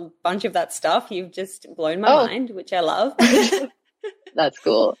know a bunch of that stuff. You've just blown my mind, which I love. That's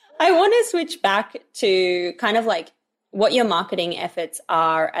cool. I want to switch back to kind of like what your marketing efforts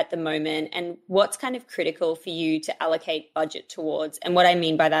are at the moment and what's kind of critical for you to allocate budget towards. And what I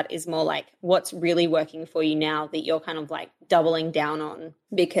mean by that is more like what's really working for you now that you're kind of like doubling down on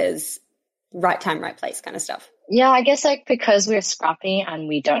because right time, right place kind of stuff. Yeah, I guess like because we're scrappy and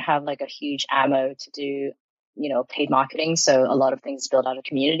we don't have like a huge ammo to do, you know, paid marketing. So a lot of things build out a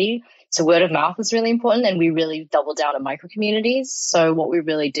community. So word of mouth is really important, and we really double down on micro communities. So what we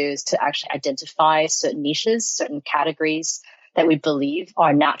really do is to actually identify certain niches, certain categories that we believe are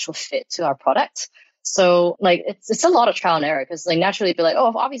a natural fit to our product. So like it's a lot of trial and error because like naturally be like,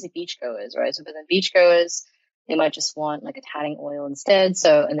 oh, obviously beachgoers, right? So but then beachgoers, they might just want like a tanning oil instead.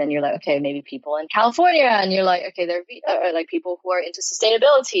 So, and then you're like, okay, maybe people in California, and you're like, okay, they're like people who are into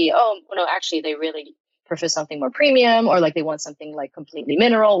sustainability. Oh, no, actually they really prefer something more premium, or like they want something like completely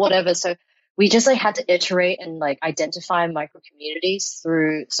mineral, whatever. So we just like had to iterate and like identify micro communities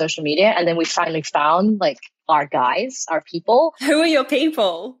through social media. And then we finally found like our guys, our people. Who are your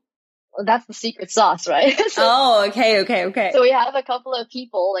people? Well, that's the secret sauce, right? Okay. So we have a couple of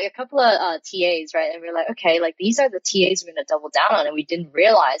people, like a couple of TAs, right? And we're like, okay, like these are the TAs we're going to double down on. And we didn't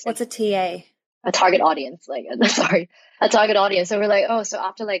realize. What's a TA? A target audience, a target audience. So we're like, oh, so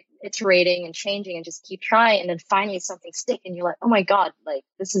after like iterating and changing and just keep trying, and then finally something stick, and you're like, oh my God, like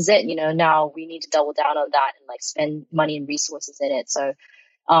this is it, you know, now we need to double down on that and like spend money and resources in it. So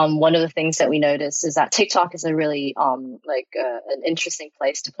one of the things that we noticed is that TikTok is a really an interesting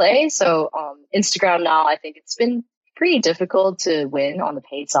place to play. So Instagram now, I think it's been pretty difficult to win on the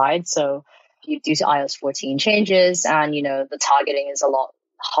paid side. So due to iOS 14 changes, and the targeting is a lot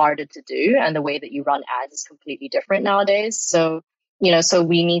harder to do, and the way that you run ads is completely different nowadays. So so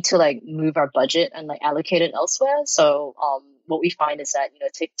we need to like move our budget and like allocate it elsewhere. So what we find is that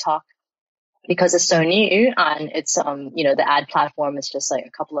TikTok, because it's so new and it's the ad platform is just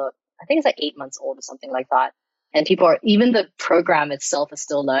like I think it's like 8 months old or something like that, and even the program itself is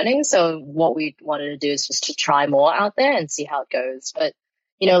still learning. So what we wanted to do is just to try more out there and see how it goes. But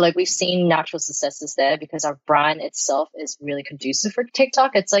like we've seen natural successes there because our brand itself is really conducive for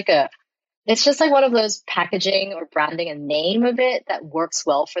TikTok. It's just like one of those packaging or branding and name of it that works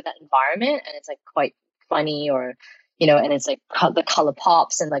well for that environment, and it's like quite funny, or and it's like the color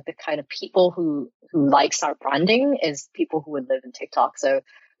pops, and like the kind of people who likes our branding is people who would live in TikTok. So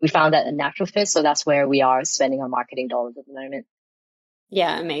we found that a natural fit. So that's where we are spending our marketing dollars at the moment.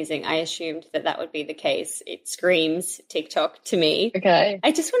 Yeah, amazing. I assumed that would be the case. It screams TikTok to me. Okay.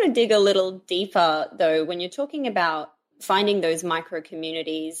 I just want to dig a little deeper though, when you're talking about finding those micro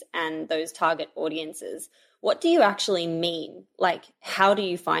communities and those target audiences, what do you actually mean? Like, how do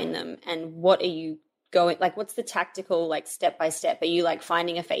you find them, and what are you going, like, what's the tactical, like, step by step? Are you like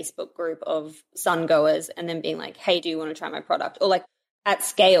finding a Facebook group of sun goers and then being like, hey, do you want to try my product? Or like at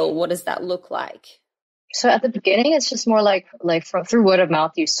scale, what does that look like? So at the beginning, it's just more like through word of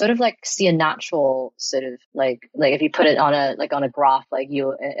mouth, you sort of like see a natural sort of like if you put it on a graph, like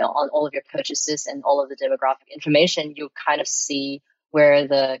you on all of your purchases and all of the demographic information, you kind of see where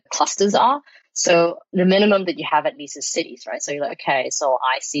the clusters are. So the minimum that you have at least is cities, right? So you're like, okay, so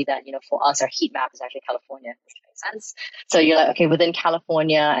I see that, for us, our heat map is actually California, which makes sense. So you're like, okay, within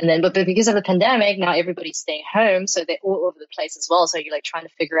California, and then, but because of the pandemic, now everybody's staying home. So they're all over the place as well. So you're like trying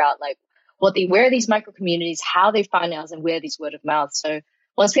to figure out like where are these micro communities, how they find us, and where these word of mouth. So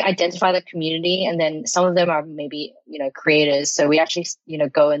once we identify the community, and then some of them are maybe, creators. So we actually,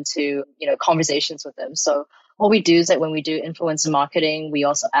 go into, conversations with them. So what we do is that when we do influencer marketing, we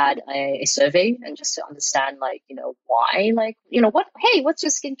also add a survey, and just to understand like, why, like, what's your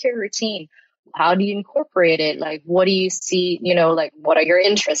skincare routine? How do you incorporate it? Like, what do you see, like, what are your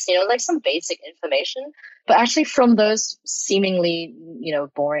interests? Like some basic information. But actually from those seemingly,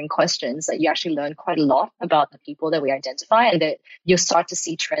 boring questions, that you actually learn quite a lot about the people that we identify, and that you'll start to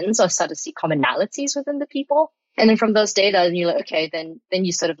see trends or start to see commonalities within the people. And then from those data, you're like, okay, then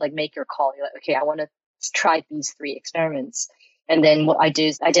you sort of like make your call. You're like, okay, I want to try these 3 experiments. And then what I do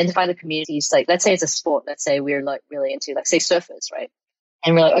is identify the communities. Like, let's say it's a sport. Let's say we're like really into, like, say, surfers, right?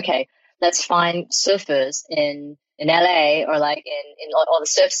 And we're like, okay, let's find surfers in LA, or like in all the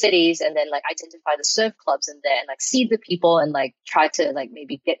surf cities, and then like identify the surf clubs in there, and like see the people, and like try to like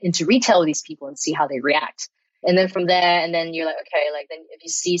maybe get into retail with these people and see how they react. And then from there, and then you're like, okay, like then if you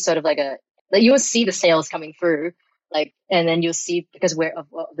see sort of like you will see the sales coming through, like, and then you'll see because of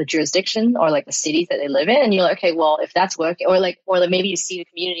the jurisdiction or like the cities that they live in, and you're like, okay, well, if that's working, or maybe you see the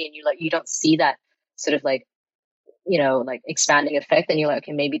community and you don't see that sort of like, like expanding effect, and you're like,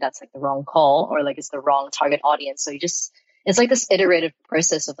 okay, maybe that's like the wrong call, or like it's the wrong target audience. So it's like this iterative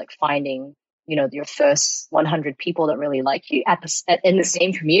process of like finding, your first 100 people that really like you in the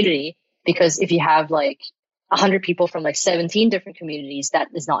same community. Because if you have like 100 people from like 17 different communities, that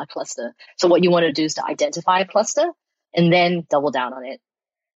is not a cluster. So what you want to do is to identify a cluster and then double down on it.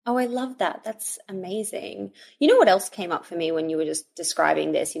 Oh, I love that. That's amazing. You know what else came up for me when you were just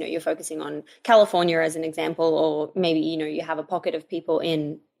describing this? You're focusing on California as an example, or maybe, you have a pocket of people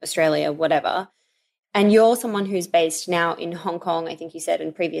in Australia, whatever. And you're someone who's based now in Hong Kong, I think you said,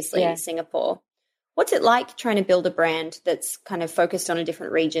 and previously in Singapore. What's it like trying to build a brand that's kind of focused on a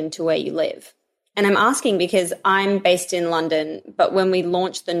different region to where you live? And I'm asking because I'm based in London, but when we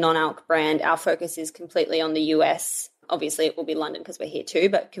launched the non-alc brand, our focus is completely on the US. Obviously, it will be London because we're here too,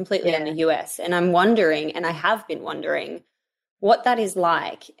 but completely in the US. And I'm wondering, and I have been wondering, what that is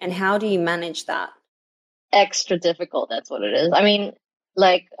like, and how do you manage that? Extra difficult, that's what it is. I mean,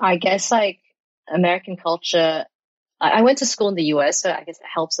 like, I guess, like, American culture, I went to school in the US, so I guess it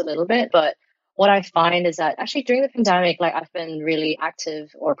helps a little bit. But what I find is that actually during the pandemic, like, I've been really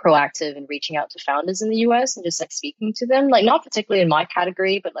active or proactive in reaching out to founders in the US and just, like, speaking to them. Like, not particularly in my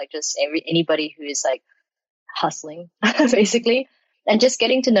category, but, like, just anybody who is, like, hustling basically, and just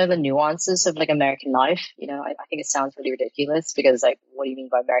getting to know the nuances of like American life. I think it sounds really ridiculous because like, what do you mean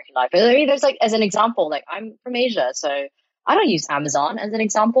by American life? I mean, there's like, as an example, like I'm from Asia, so I don't use Amazon as an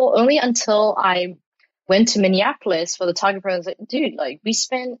example. Only until I went to Minneapolis for the Target program, I was like, dude, like we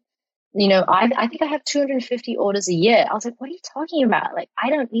spent I think I have 250 orders a year. I was like, what are you talking about? Like,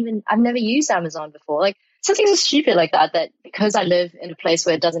 I've never used Amazon before. Like, something so stupid like that because I live in a place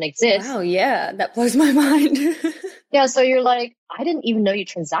where it doesn't exist. Wow, yeah, that blows my mind. Yeah, so you're like, I didn't even know you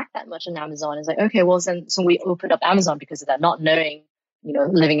transact that much on Amazon. It's like, okay, well, then, so we opened up Amazon because of that, not knowing,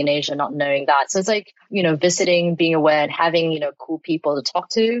 living in Asia, not knowing that. So it's like, visiting, being aware and having, cool people to talk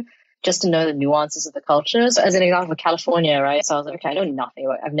to just to know the nuances of the culture. So as an example, California, right? So I was like, okay, I know nothing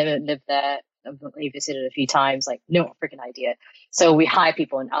about it. I've never lived there. I've only visited a few times, like no freaking idea. So we hire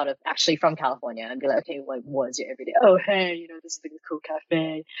people actually from California and be like, okay, like what is your everyday? Oh, hey, this is the cool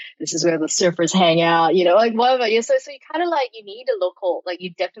cafe. This is where the surfers hang out, like whatever. Yeah, so you kind of like, you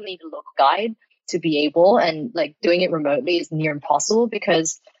definitely need a local guide to be able, and like doing it remotely is near impossible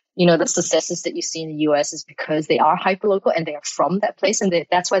because the successes that you see in the US is because they are hyperlocal and they are from that place. And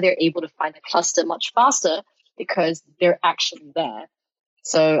that's why they're able to find the cluster much faster because they're actually there.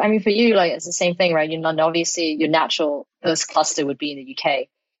 So, I mean, for you, like, it's the same thing, right? Obviously your natural first cluster would be in the UK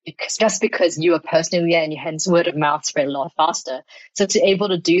because you are personally there and hence word of mouth spread a lot faster. So to able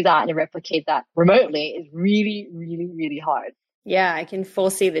to do that and replicate that remotely is really, really, really hard. Yeah, I can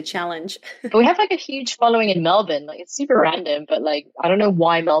foresee the challenge. But we have like a huge following in Melbourne. Like it's super random, but like I don't know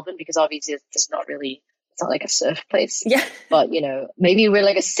why Melbourne, because obviously it's not like a surf place. Yeah. But maybe we're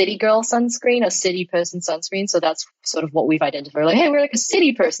like a city girl sunscreen, a city person sunscreen. So that's sort of what we've identified. Like, hey, we're like a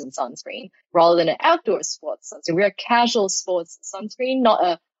city person sunscreen rather than an outdoor sports sunscreen. We're a casual sports sunscreen, not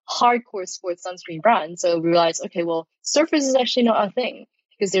a hardcore sports sunscreen brand. So we realized, okay, well, surfers is actually not a thing.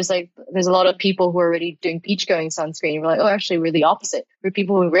 Because there's a lot of people who are already doing beach going sunscreen. We're like, oh, actually, we're the opposite. We're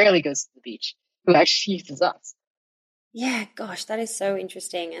people who rarely goes to the beach, who actually uses us. Yeah, gosh, that is so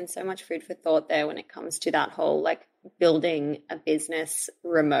interesting and so much food for thought there when it comes to that whole like building a business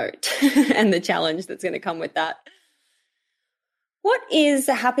remote and the challenge that's going to come with that. What is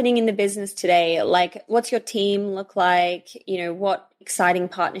happening in the business today? Like, what's your team look like? What exciting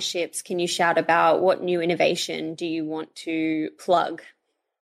partnerships can you shout about? What new innovation do you want to plug?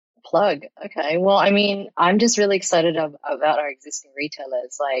 Okay. Well, I mean, I'm just really excited about our existing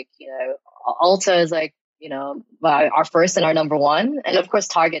retailers. Like, Ulta is like, our first and our number one. And of course,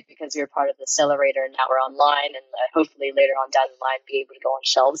 Target, because we're part of the accelerator and now we're online and hopefully later on down the line be able to go on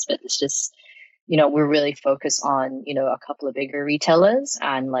shelves. But it's just, we're really focused on, a couple of bigger retailers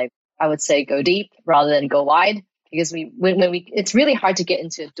and like, I would say go deep rather than go wide. Because it's really hard to get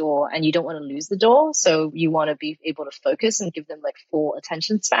into a door and you don't want to lose the door. So you want to be able to focus and give them like full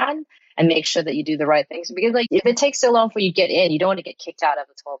attention span and make sure that you do the right things. Because like if it takes so long for you to get in, you don't want to get kicked out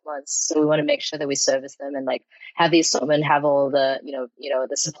after 12 months. So we want to make sure that we service them and like have the assortment, have all the,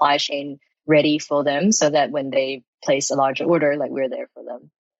 the supply chain ready for them so that when they place a larger order, like we're there for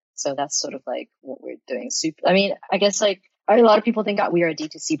them. So that's sort of like what we're doing. I mean, I guess like, a lot of people think that we are a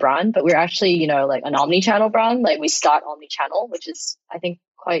D2C brand, but we're actually, like an omni-channel brand. Like we start omni-channel, which is, I think,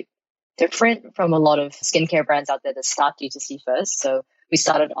 quite different from a lot of skincare brands out there that start D2C first. So we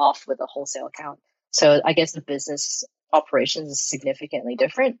started off with a wholesale account. So I guess the business operations is significantly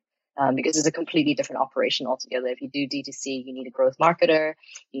different because it's a completely different operation altogether. If you do D2C, you need a growth marketer,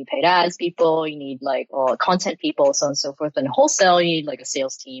 you need paid ads people, you need content people, so on and so forth. And wholesale, you need like a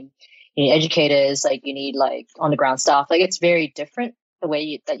sales team. You need educators, like you need like on the ground staff. Like it's very different the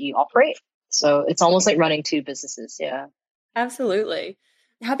way that you operate. So it's almost like running two businesses. Yeah. Absolutely.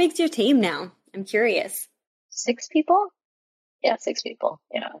 How big's your team now? I'm curious. 6 people? Yeah, 6 people.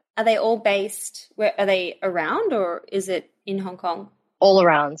 Yeah. Are they all based, are they around or is it in Hong Kong? All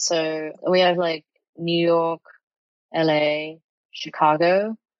around. So we have like New York, LA,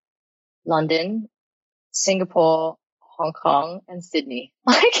 Chicago, London, Singapore, Hong Kong, and Sydney.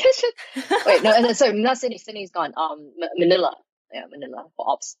 Wait, no, sorry, not Sydney. Sydney's gone. Manila. Yeah, Manila for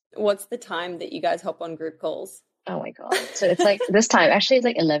ops. What's the time that you guys hop on group calls? Oh my God. So it's like this time, actually it's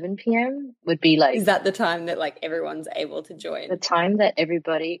like 11 p.m. would be like. Is that the time that like everyone's able to join? The time that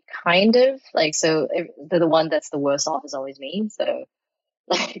everybody kind of like, so the one that's the worst off is always me. So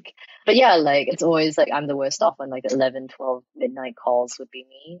like, but yeah, like it's always like I'm the worst off when like 11, 12 midnight calls would be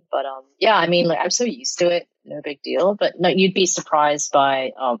me. But yeah, I mean, like I'm so used to it, no big deal. But no, you'd be surprised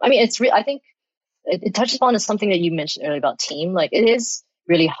by I mean, I think it touches on something that you mentioned earlier about team. Like it is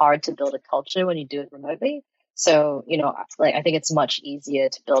really hard to build a culture when you do it remotely. So, like I think it's much easier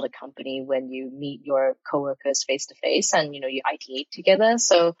to build a company when you meet your coworkers face to face and, you ideate together.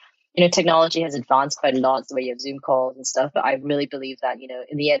 So, technology has advanced quite a lot, the way you have Zoom calls and stuff. But I really believe that,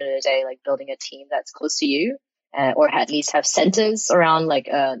 in the end of the day, like building a team that's close to you or at least have centers around like,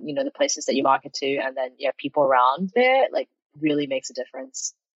 the places that you market to and then you have people around there, like really makes a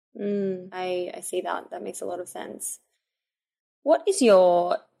difference. I see that. That makes a lot of sense. What is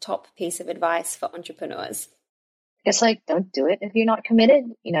your top piece of advice for entrepreneurs? It's like, don't do it if you're not committed,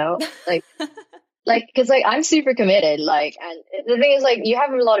 cause I'm super committed, and the thing is you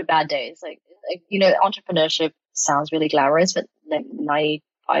have a lot of bad days, entrepreneurship sounds really glamorous, but 95%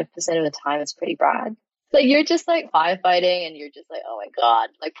 of the time it's pretty bad. You're just firefighting and you're just oh my God,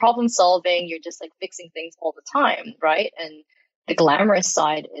 problem solving. You're just fixing things all the time. Right. And the glamorous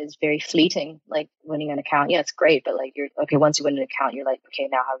side is very fleeting, winning an account. Yeah, it's great. But you're okay. Once you win an account, you're okay,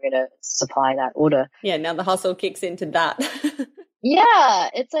 now how are we going to supply that order? Yeah. Now the hustle kicks into that. Yeah.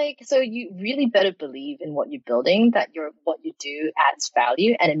 It's so you really better believe in what you're building, that what you do adds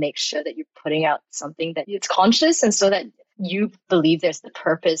value, and it makes sure that you're putting out something that it's conscious. And so that you believe there's the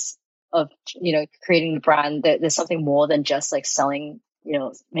purpose of, creating the brand, that there's something more than just selling,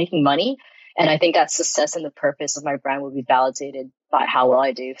 making money. And I think that success and the purpose of my brand will be validated by how well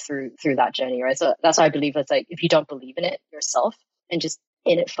I do through that journey, right? So that's why I believe it's if you don't believe in it yourself and just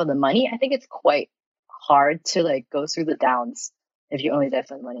in it for the money, I think it's quite hard to go through the downs if you're only there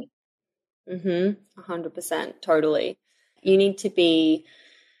for the money. 100%. Totally. You need to be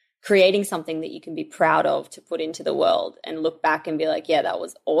creating something that you can be proud of to put into the world and look back and be yeah, that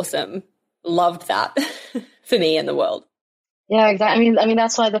was awesome. Loved that for me and the world. Yeah, exactly. I mean,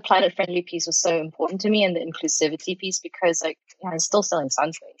 that's why the planet friendly piece was so important to me, and the inclusivity piece, because I'm still selling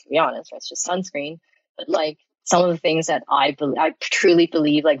sunscreen, to be honest. Right? It's just sunscreen. But some of the things that I truly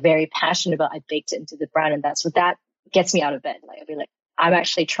believe, very passionate about, I baked it into the brand. And that's what that gets me out of bed. I'll be I'm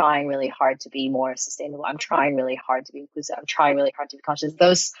actually trying really hard to be more sustainable. I'm trying really hard to be inclusive. I'm trying really hard to be conscious.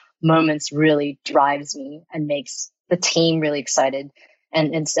 Those moments really drives me and makes the team really excited.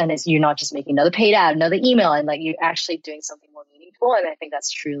 And it's, you're not just making another paid ad, another email, and you're actually doing something more meaningful. And I think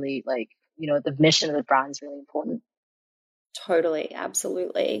that's truly the mission of the brand is really important. Totally.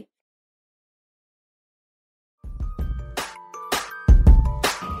 Absolutely.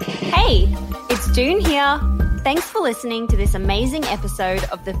 Hey, it's June here. Thanks for listening to this amazing episode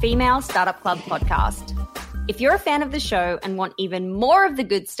of the Female Startup Club podcast. If you're a fan of the show and want even more of the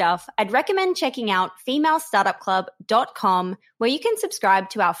good stuff, I'd recommend checking out femalestartupclub.com, where you can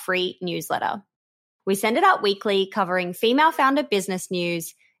subscribe to our free newsletter. We send it out weekly, covering female founder business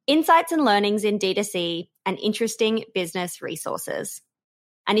news, insights and learnings in D2C, and interesting business resources.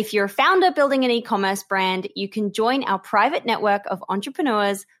 And if you're a founder building an e-commerce brand, you can join our private network of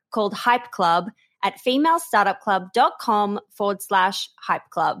entrepreneurs called Hype Club at femalestartupclub.com/Hype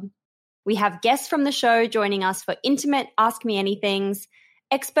Club. We have guests from the show joining us for intimate Ask Me Anythings,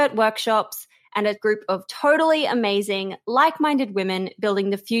 expert workshops, and a group of totally amazing, like-minded women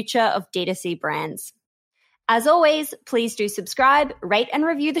building the future of D2C brands. As always, please do subscribe, rate and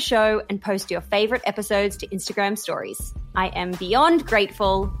review the show, and post your favorite episodes to Instagram stories. I am beyond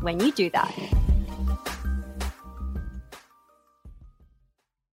grateful when you do that.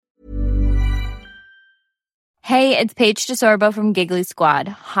 Hey, it's Paige DeSorbo from Giggly Squad.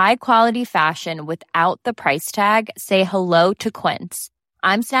 High quality fashion without the price tag. Say hello to Quince.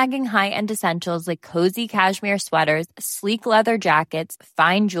 I'm snagging high-end essentials like cozy cashmere sweaters, sleek leather jackets,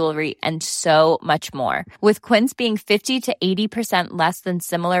 fine jewelry, and so much more. With Quince being 50 to 80% less than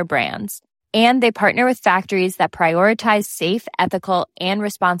similar brands. And they partner with factories that prioritize safe, ethical, and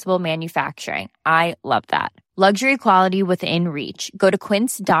responsible manufacturing. I love that. Luxury quality within reach. Go to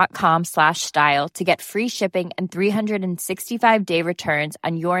quince.com/style to get free shipping and 365-day returns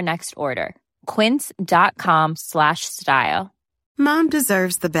on your next order. Quince.com/style. Mom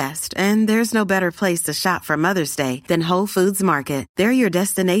deserves the best, and there's no better place to shop for Mother's Day than Whole Foods Market. They're your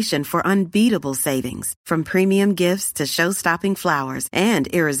destination for unbeatable savings, from premium gifts to show-stopping flowers and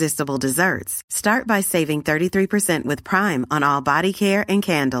irresistible desserts. Start by saving 33% with Prime on all body care and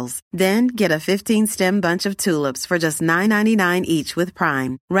candles. Then get a 15-stem bunch of tulips for just $9.99 each with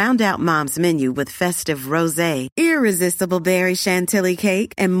Prime. Round out Mom's menu with festive rosé, irresistible berry chantilly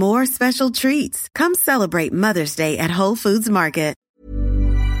cake, and more special treats. Come celebrate Mother's Day at Whole Foods Market.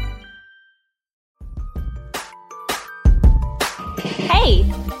 Hey,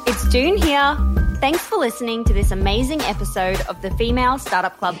 it's June here. Thanks for listening to this amazing episode of the Female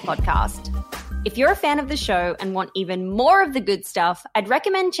Startup Club podcast. If you're a fan of the show and want even more of the good stuff, I'd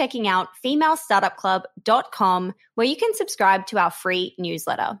recommend checking out femalestartupclub.com, where you can subscribe to our free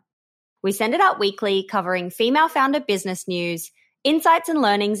newsletter. We send it out weekly, covering female founder business news, insights and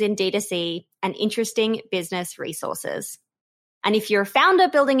learnings in D2C, and interesting business resources. And if you're a founder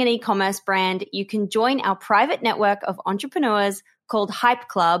building an e-commerce brand, you can join our private network of entrepreneurs called Hype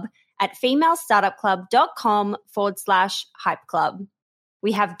Club at femalestartupclub.com/Hype Club.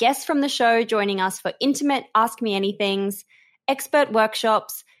 We have guests from the show joining us for intimate Ask Me Anythings, expert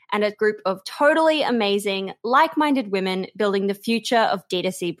workshops, and a group of totally amazing, like-minded women building the future of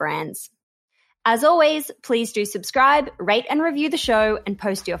D2C brands. As always, please do subscribe, rate and review the show, and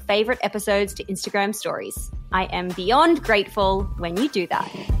post your favorite episodes to Instagram stories. I am beyond grateful when you do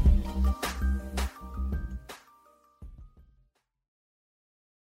that.